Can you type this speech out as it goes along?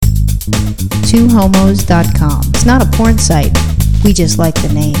twohomos.com. It's not a porn site. We just like the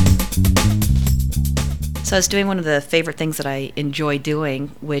name. So I was doing one of the favorite things that I enjoy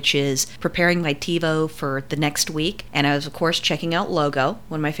doing, which is preparing my TiVo for the next week. And I was, of course, checking out Logo,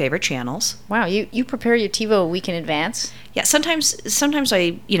 one of my favorite channels. Wow, you prepare your TiVo a week in advance? Yeah, sometimes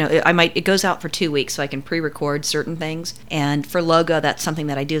it goes out for 2 weeks, so I can pre-record certain things. And for Logo, that's something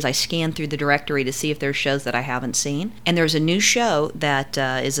that I do is I scan through the directory to see if there's shows that I haven't seen. And there's a new show that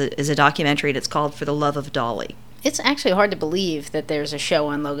is a documentary, and it's called For the Love of Dolly. It's actually hard to believe that there's a show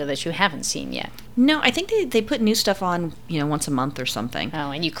on Logo that you haven't seen yet. No, I think they put new stuff on, once a month or something.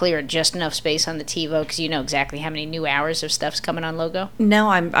 Oh, and you clear just enough space on the TiVo because you know exactly how many new hours of stuff's coming on Logo? No,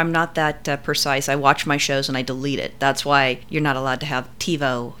 I'm not that precise. I watch my shows and I delete it. That's why you're not allowed to have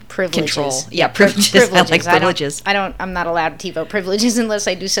TiVo privileges. Control. Yeah, privileges. I like privileges. I'm not allowed TiVo privileges unless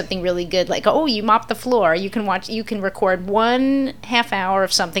I do something really good, like, oh, you mopped the floor. You can record 1.5 hour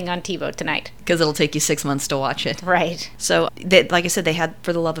of something on TiVo tonight. Because it'll take you 6 months to watch it. Right. So, like I said, they had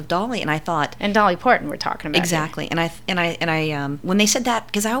For the Love of Dolly, and I thought... And Dolly Parton we're talking about. Exactly. Here. And I when they said that,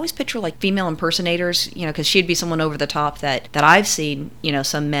 because I always picture, like, female impersonators, because she'd be someone over the top that I've seen,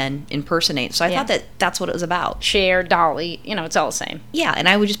 some men impersonate. So I thought that's what it was about. Cher, Dolly, it's all the same. Yeah, and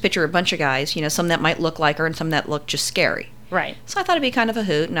I would just picture a bunch of guys, some that might look like her and some that look just scary. Right. So I thought it'd be kind of a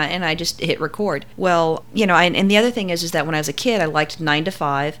hoot, and I just hit record. Well, and the other thing is that when I was a kid, I liked 9 to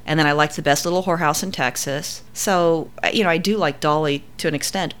 5, and then I liked The Best Little Whorehouse in Texas. So, I do like Dolly to an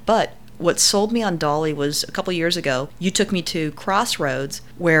extent, but what sold me on Dolly was a couple years ago, you took me to Crossroads,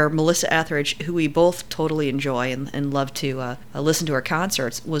 where Melissa Etheridge, who we both totally enjoy and love to listen to her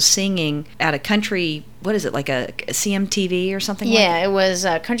concerts, was singing at a country, what is it, like a CMTV or something like that? Yeah, it was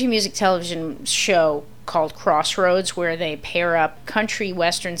a country music television show called Crossroads, where they pair up country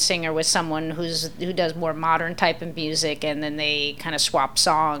western singer with someone who does more modern type of music, and then they kind of swap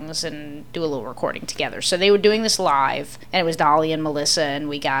songs and do a little recording together. So they were doing this live, and it was Dolly and Melissa, and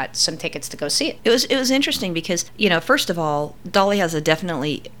we got some tickets to go see it. It was interesting because, first of all, Dolly has a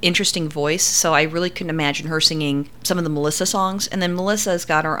definitely interesting voice, so I really couldn't imagine her singing some of the Melissa songs, and then Melissa's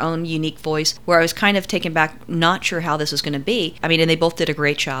got her own unique voice, where I was kind of taken back, not sure how this was going to be. I mean, and they both did a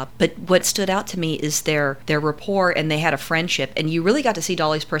great job, but what stood out to me is their rapport, and they had a friendship, and you really got to see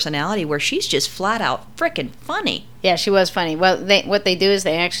Dolly's personality, where she's just flat out frickin' funny. Yeah, she was funny. Well, what they do is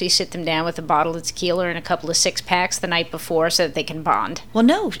they actually sit them down with a bottle of tequila and a couple of 6-packs the night before so that they can bond. Well,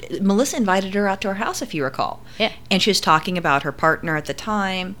 no, Melissa invited her out to her house, if you recall. Yeah. And she was talking about her partner at the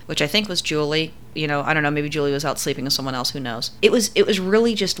time, which I think was Julie. I don't know, maybe Julie was out sleeping with someone else, who knows. It was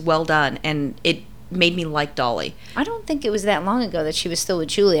really just well done, and it made me like Dolly. I don't think it was that long ago that she was still with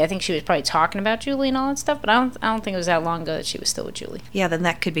Julie. I think she was probably talking about Julie and all that stuff, but I don't think it was that long ago that she was still with Julie. Yeah, then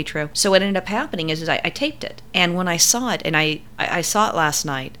that could be true. So what ended up happening is I taped it, and when I saw it, and I saw it last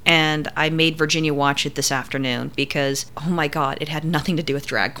night, and I made Virginia watch it this afternoon because, oh my God, it had nothing to do with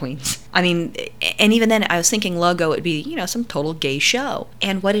drag queens. I mean, and even then I was thinking Logo would be, some total gay show.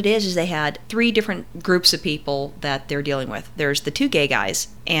 And what it is they had 3 different groups of people that they're dealing with. There's the 2 gay guys,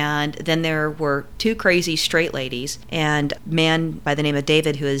 and then there were 2 crazy straight ladies, and a man by the name of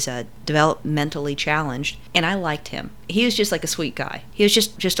David, who is developmentally challenged, and I liked him. He was just like a sweet guy. He was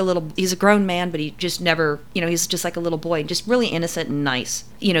just a little, he's a grown man, but he just never, he's just like a little boy, just really innocent and nice.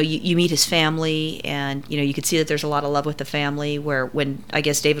 You meet his family, and, you could see that there's a lot of love with the family, where when, I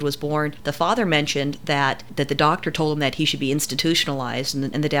guess, David was born, the father mentioned that the doctor told him that he should be institutionalized,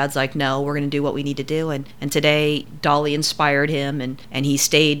 and the dad's like, no, we're going to do what we need to do, and today Dolly inspired him, and he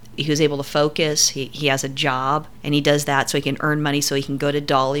stayed, he was able to focus, he has a job, and he does that so he can earn money so he can go to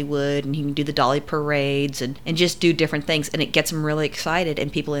Dollywood, and he can do the Dolly parades, and just do different things, and it gets him really excited,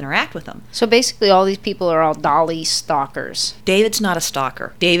 and people interact with him. So basically all these people are all Dolly stalkers. David's not a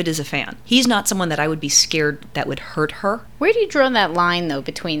stalker. David is a fan. He's not someone that I would be scared that would hurt her. Where do you draw that line, though,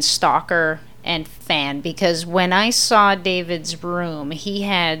 between stalker and fan? Because when I saw David's room, he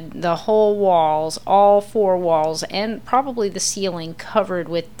had the whole walls, all 4 walls, and probably the ceiling covered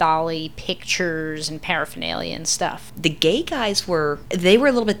with Dolly pictures and paraphernalia and stuff. The gay guys were a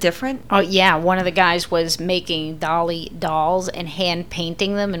little bit different. Oh, yeah. One of the guys was making Dolly dolls and hand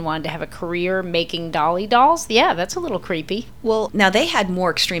painting them and wanted to have a career making Dolly dolls. Yeah, that's a little creepy. Well, now they had more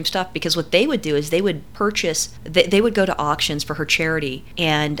extreme stuff, because what they would do is they would purchase, they would go to auctions for her charity,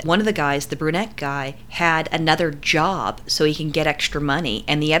 and one of the guys, the brunette guy, had another job so he can get extra money,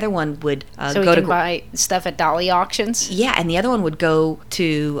 and the other one would buy stuff at Dolly auctions. Yeah, and the other one would go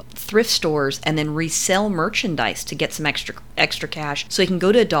to thrift stores and then resell merchandise to get some extra cash so he can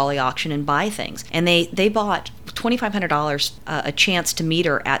go to a Dolly auction and buy things. And they bought $2,500 a chance to meet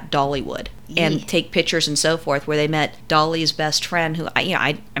her at Dollywood. and take pictures and so forth, where they met Dolly's best friend, who,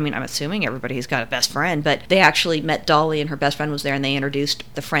 I mean, I'm assuming everybody's got a best friend, but they actually met Dolly, and her best friend was there, and they introduced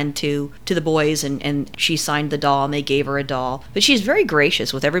the friend to the boys, and she signed the doll, and they gave her a doll. But she's very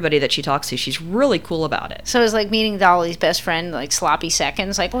gracious with everybody that she talks to. She's really cool about it. So it's like meeting Dolly's best friend, like sloppy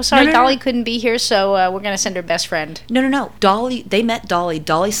seconds. Like, oh, sorry, Dolly couldn't be here, so we're going to send her best friend. No. Dolly, they met Dolly.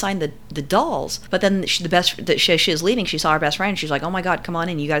 Dolly signed the dolls, but then she was leaving, she saw her best friend. She's like, oh my God, come on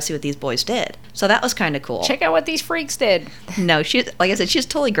in. You got to see what these boys did. So that was kind of cool. Check out what these freaks did. No, like I said, she's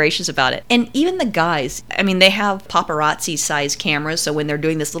totally gracious about it. And even the guys, I mean, they have paparazzi-sized cameras, so when they're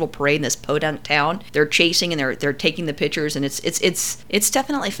doing this little parade in this podunk town, they're chasing and they're taking the pictures, and it's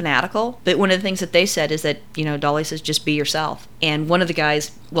definitely fanatical. But one of the things that they said is that, Dolly says, just be yourself. And one of the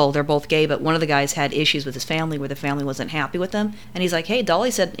guys, well, they're both gay, but one of the guys had issues with his family where the family wasn't happy with him. And he's like, hey,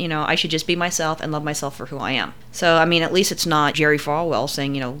 Dolly said, I should just be myself and love myself for who I am. So, I mean, at least it's not Jerry Falwell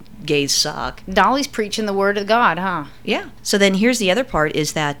saying, gays suck. Dolly's preaching the word of God, huh? Yeah. So then here's the other part,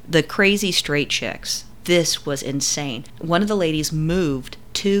 is that the crazy straight chicks. This was insane. One of the ladies moved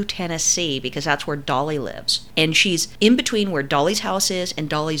to Tennessee because that's where Dolly lives. And she's in between where Dolly's house is and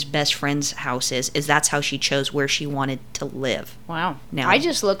Dolly's best friend's house is that's how she chose where she wanted to live. Wow. Now, I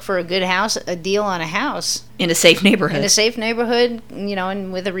just look for a good house, a deal on a house. In a safe neighborhood. In a safe neighborhood,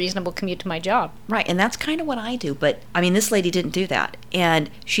 and with a reasonable commute to my job. Right, and that's kind of what I do. But, I mean, this lady didn't do that.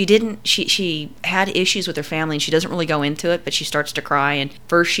 And she had issues with her family, and she doesn't really go into it, but she starts to cry. And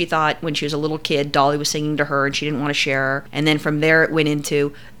first she thought when she was a little kid, Dolly was singing to her, and she didn't want to share her. And then from there it went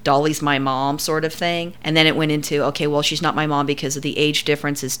into Dolly's my mom sort of thing. And then it went into, okay, well, she's not my mom because of the age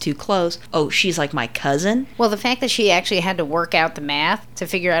difference is too close. Oh, she's like my cousin. Well, the fact that she actually had to work out the math to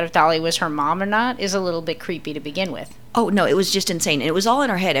figure out if Dolly was her mom or not is a little bit creepy to begin with. Oh, no, it was just insane. And it was all in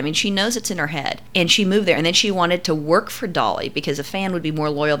her head. I mean, she knows it's in her head. And she moved there. And then she wanted to work for Dolly because a fan would be more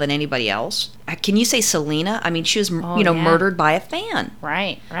loyal than anybody else. Can you say Selena? I mean, she was, murdered by a fan.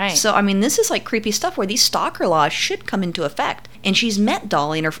 Right. So, I mean, this is like creepy stuff where these stalker laws should come into effect. And she's met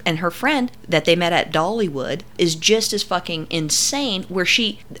Dolly, and her friend that they met at Dollywood is just as fucking insane, where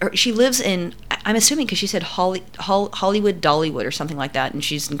she lives in, I'm assuming because she said Hollywood Dollywood or something like that, and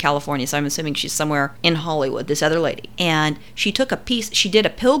she's in California, so I'm assuming she's somewhere in Hollywood, this other lady. And she did a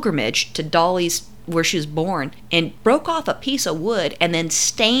pilgrimage to Dolly's where she was born and broke off a piece of wood and then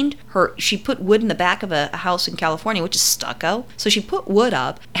she put wood in the back of a house in California, which is stucco. So she put wood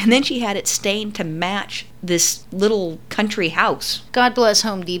up and then she had it stained to match this little country house. God bless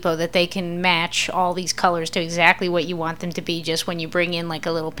Home Depot that they can match all these colors to exactly what you want them to be just when you bring in like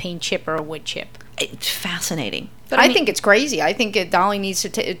a little paint chip or a wood chip. It's fascinating. But I think it's crazy. I think Dolly needs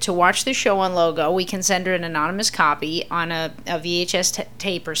to watch the show on Logo. We can send her an anonymous copy on a VHS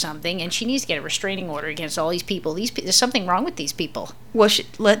tape or something, and she needs to get a restraining order against all these people. There's something wrong with these people. Well,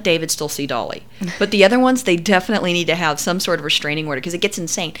 let David still see Dolly. But the other ones, they definitely need to have some sort of restraining order because it gets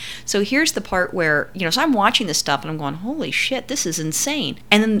insane. So here's the part where, so I'm watching this stuff and I'm going, holy shit, this is insane.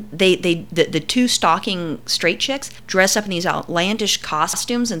 And then the two stalking straight chicks dress up in these outlandish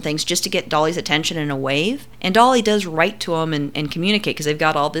costumes and things just to get Dolly's attention in a wave. And Dolly does write to them and communicate because they've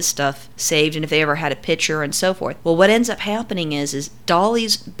got all this stuff saved and if they ever had a picture and so forth. Well, what ends up happening is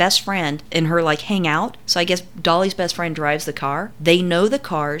Dolly's best friend and her hang out. So I guess Dolly's best friend drives the car. They know the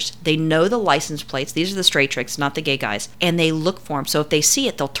cars. They know the license plates. These are the straight chicks, not the gay guys. And they look for them. So if they see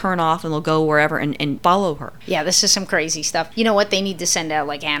it, they'll turn off and they'll go wherever and follow her. Yeah, this is some crazy stuff. You know what? They need to send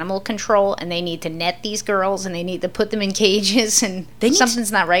out animal control and they need to net these girls and they need to put them in cages and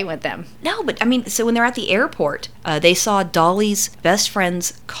something's not right with them. No, but I mean, so when they're at the airport, they saw Dolly's best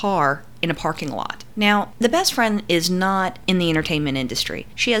friend's car in a parking lot. Now, the best friend is not in the entertainment industry.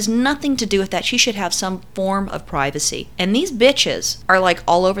 She has nothing to do with that. She should have some form of privacy. And these bitches are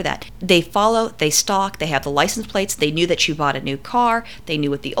all over that. They follow, they stalk, they have the license plates, they knew that she bought a new car, they knew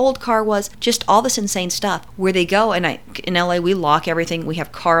what the old car was, just all this insane stuff. Where they go, and in LA we lock everything, we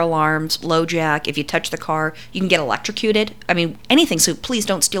have car alarms, low jack, if you touch the car, you can get electrocuted. I mean, anything, so please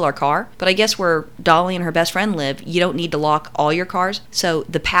don't steal our car. But I guess where Dolly and her best friend live, you don't need to lock all your cars. So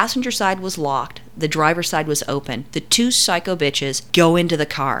the passenger side was locked. The driver's side was open. The two psycho bitches go into the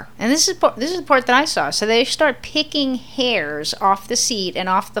car. And this is the part that I saw. So they start picking hairs off the seat and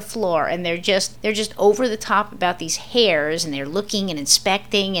off the floor, and they're just over the top about these hairs, and they're looking and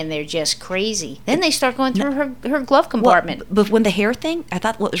inspecting, and they're just crazy. Then they start going through her glove compartment. Well, but when the hair thing, I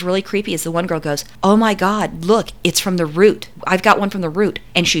thought what was really creepy is the one girl goes, "Oh my God, look, it's from the root. I've got one from the root,"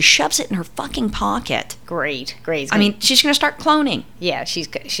 and she shoves it in her fucking pocket. Great. I mean, she's gonna start cloning. Yeah,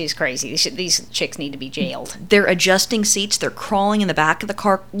 she's crazy. These chicks chicks need to be jailed. They're adjusting seats. They're crawling in the back of the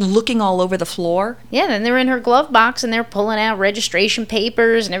car, looking all over the floor. Yeah, then they're in her glove box and they're pulling out registration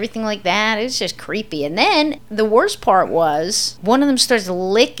papers and everything like that. It's just creepy. And then the worst part was one of them starts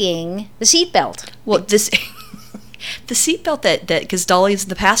licking the seatbelt. Well, the seatbelt because Dolly's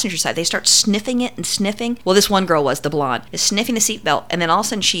the passenger side, they start sniffing it and sniffing. Well, this one girl the blonde, is sniffing the seatbelt, and then all of a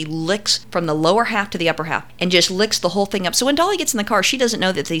sudden she licks from the lower half to the upper half and just licks the whole thing up. So when Dolly gets in the car, she doesn't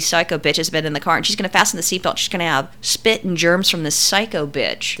know that the psycho bitch has been in the car, and she's going to fasten the seatbelt. She's going to have spit and germs from this psycho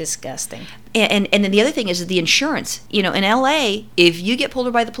bitch. Disgusting. And then the other thing is the insurance. In LA, if you get pulled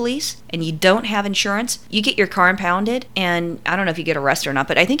over by the police and you don't have insurance, you get your car impounded. And I don't know if you get arrested or not,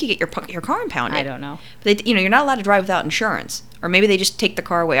 but I think you get your car impounded. I don't know. But you're not allowed to drive without insurance. Or maybe they just take the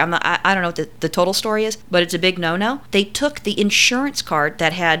car away. I don't know what the total story is, but it's a big no-no. They took the insurance card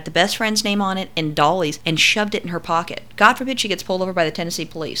that had the best friend's name on it and Dolly's and shoved it in her pocket. God forbid she gets pulled over by the Tennessee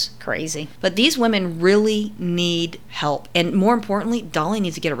police. Crazy. But these women really need help. And more importantly, Dolly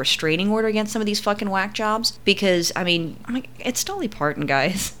needs to get a restraining order against some of these fucking whack jobs, because, it's Dolly Parton,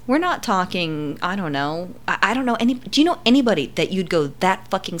 guys. We're not talking, I don't know. I don't know do you know anybody that you'd go that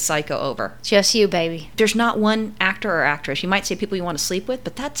fucking psycho over? Just you, baby. There's not one actor or actress. You might say people you want to sleep with,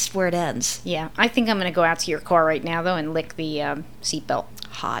 but that's where it ends. Yeah, I think I'm going to go out to your car right now, though, and lick the seatbelt.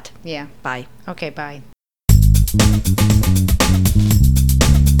 Hot. Yeah. Bye. Okay, bye.